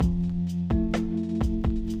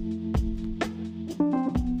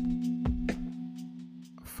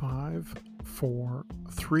4,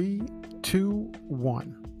 3, 2,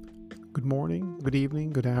 1. Good morning, good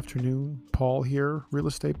evening, good afternoon. Paul here,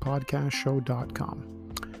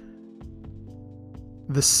 realestatepodcastshow.com.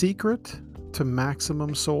 The secret to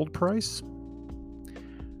maximum sold price?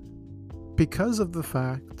 Because of the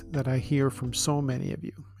fact that I hear from so many of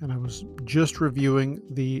you, and I was just reviewing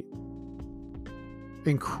the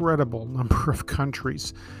incredible number of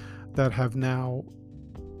countries that have now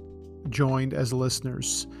joined as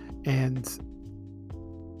listeners, and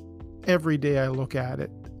every day I look at it,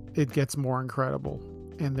 it gets more incredible,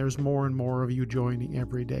 and there's more and more of you joining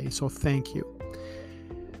every day. So thank you.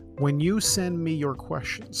 When you send me your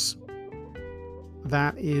questions,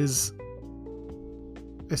 that is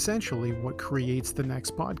essentially what creates the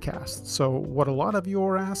next podcast. So what a lot of you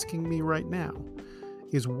are asking me right now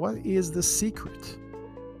is, what is the secret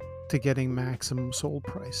to getting maximum sold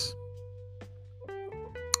price?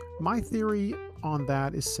 My theory on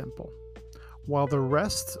that is simple. While the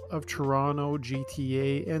rest of Toronto,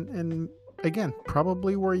 GTA, and again,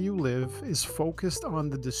 probably where you live, is focused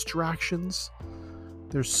on the distractions,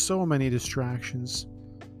 there's so many distractions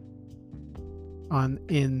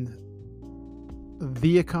in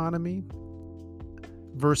the economy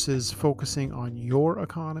versus focusing on your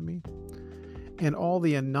economy, and all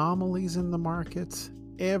the anomalies in the market.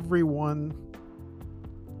 Everyone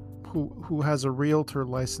who has a realtor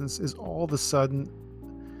license is all of a sudden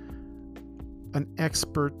an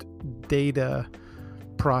expert data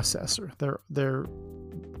processor. They're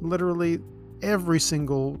literally, every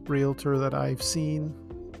single realtor that I've seen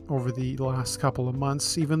over the last couple of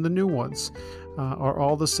months, even the new ones, are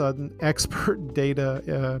all of a sudden expert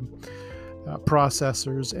data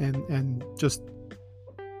processors and just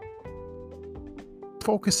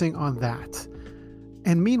focusing on that.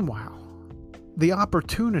 And meanwhile, the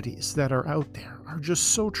opportunities that are out there are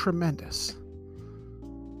just so tremendous.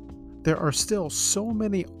 There are still so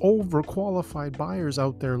many overqualified buyers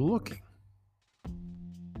out there looking.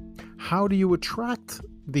 How do you attract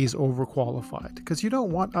these overqualified? Because you don't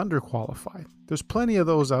want underqualified. There's plenty of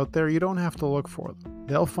those out there. You don't have to look for them.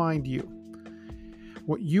 They'll find you.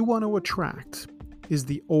 What you want to attract is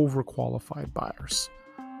the overqualified buyers.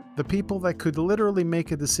 The people that could literally make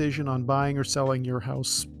a decision on buying or selling your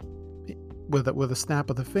house with a snap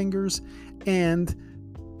of the fingers, and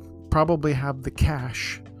probably have the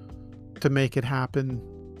cash to make it happen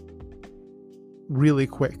really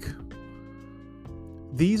quick.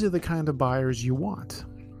 These are the kind of buyers you want.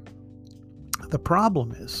 The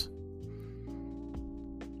problem is,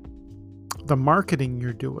 the marketing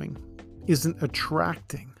you're doing isn't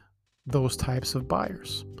attracting those types of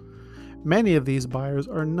buyers. Many of these buyers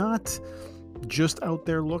are not just out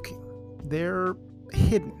there looking. They're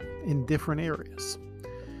hidden in different areas.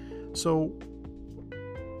 So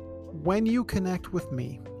when you connect with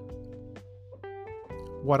me,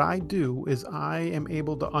 what I do is I am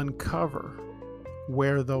able to uncover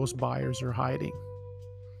where those buyers are hiding.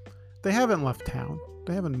 They haven't left town.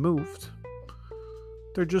 They haven't moved.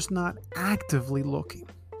 They're just not actively looking.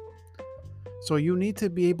 So you need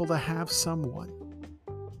to be able to have someone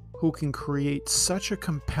who can create such a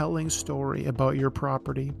compelling story about your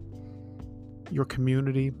property, your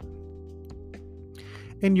community,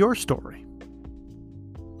 and your story.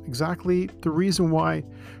 Exactly the reason why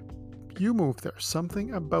you moved there.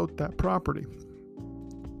 Something about that property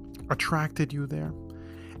attracted you there,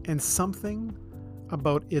 and something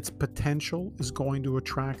about its potential is going to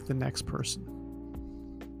attract the next person.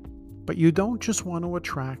 But you don't just want to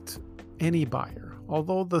attract any buyer.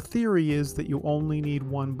 Although the theory is that you only need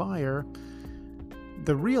one buyer,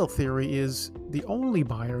 the real theory is the only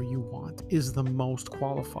buyer you want is the most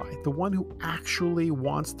qualified, the one who actually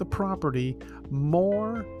wants the property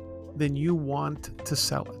more than you want to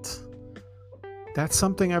sell it. That's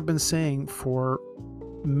something I've been saying for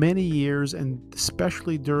many years, and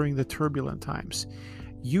especially during the turbulent times.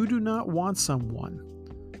 You do not want someone,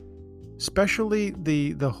 especially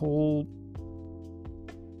the whole,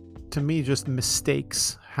 to me, just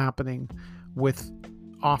mistakes happening with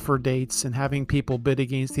offer dates and having people bid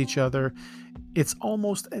against each other. It's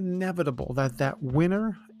almost inevitable that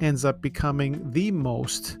winner ends up becoming the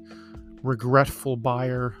most regretful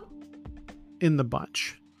buyer in the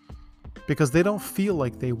bunch, because they don't feel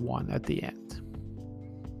like they won at the end.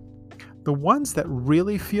 The ones that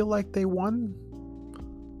really feel like they won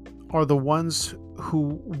are the ones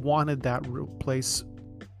who wanted that place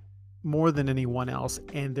more than anyone else,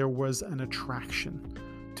 and there was an attraction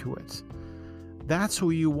to it. That's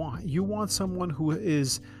who you want. You want someone who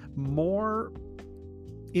is more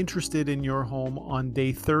interested in your home on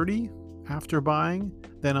day 30 after buying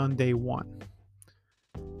than on day 1.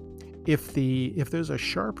 If there's a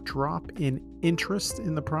sharp drop in interest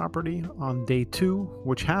in the property on day 2,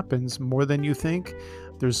 which happens more than you think,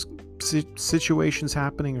 there's situations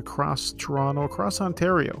happening across Toronto, across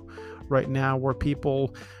Ontario right now where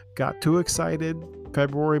people got too excited.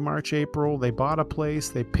 February, March, April, they bought a place,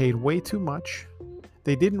 they paid way too much.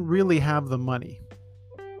 They didn't really have the money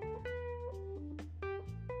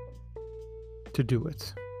to do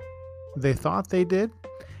it. They thought they did,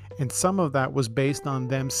 and some of that was based on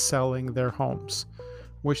them selling their homes,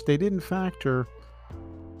 which they didn't factor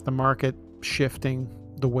the market shifting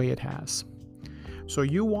the way it has. So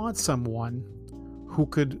you want someone who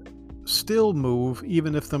could still move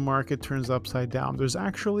even if the market turns upside down. There's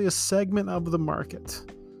actually a segment of the market,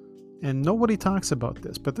 and nobody talks about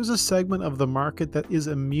this, but there's a segment of the market that is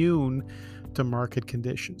immune to market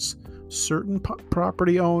conditions. Certain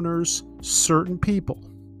property owners, certain people.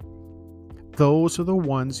 Those are the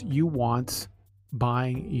ones you want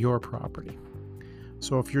buying your property.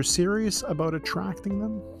 So if you're serious about attracting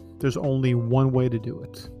them, there's only one way to do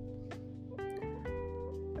it.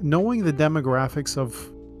 Knowing the demographics of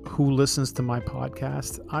who listens to my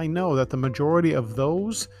podcast, I know that the majority of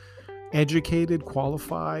those educated,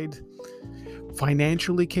 qualified,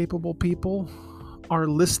 financially capable people are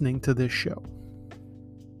listening to this show.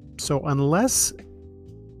 So unless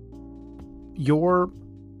you're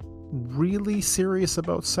really serious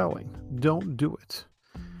about selling, don't do it.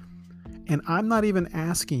 And I'm not even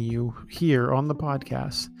asking you here on the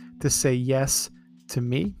podcast to say yes to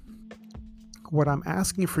me. What I'm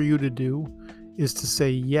asking for you to do is to say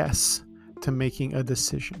yes to making a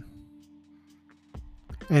decision.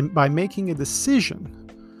 And by making a decision,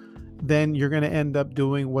 then you're going to end up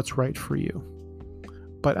doing what's right for you.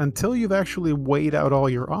 But until you've actually weighed out all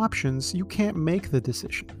your options, you can't make the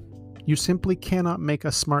decision. You simply cannot make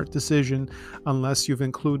a smart decision unless you've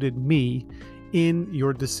included me in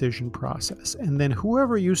your decision process. And then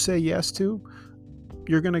whoever you say yes to,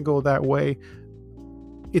 you're going to go that way.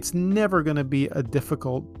 It's never going to be a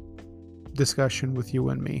difficult discussion with you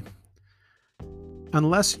and me.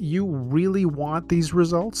 Unless you really want these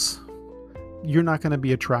results, you're not going to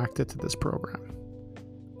be attracted to this program.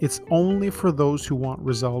 It's only for those who want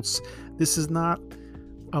results. This is not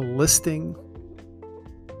a listing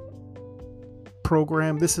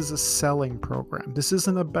program. This is a selling program. This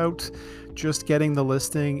isn't about just getting the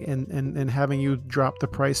listing and having you drop the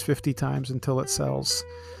price 50 times until it sells.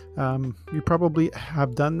 You probably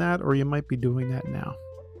have done that, or you might be doing that now.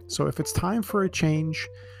 So if it's time for a change,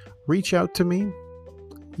 reach out to me.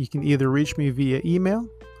 You can either reach me via email,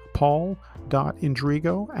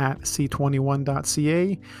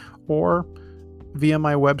 paul.indrigo@c21.ca, or via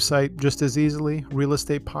my website just as easily,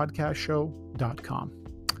 realestatepodcastshow.com.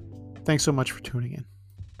 Thanks so much for tuning in.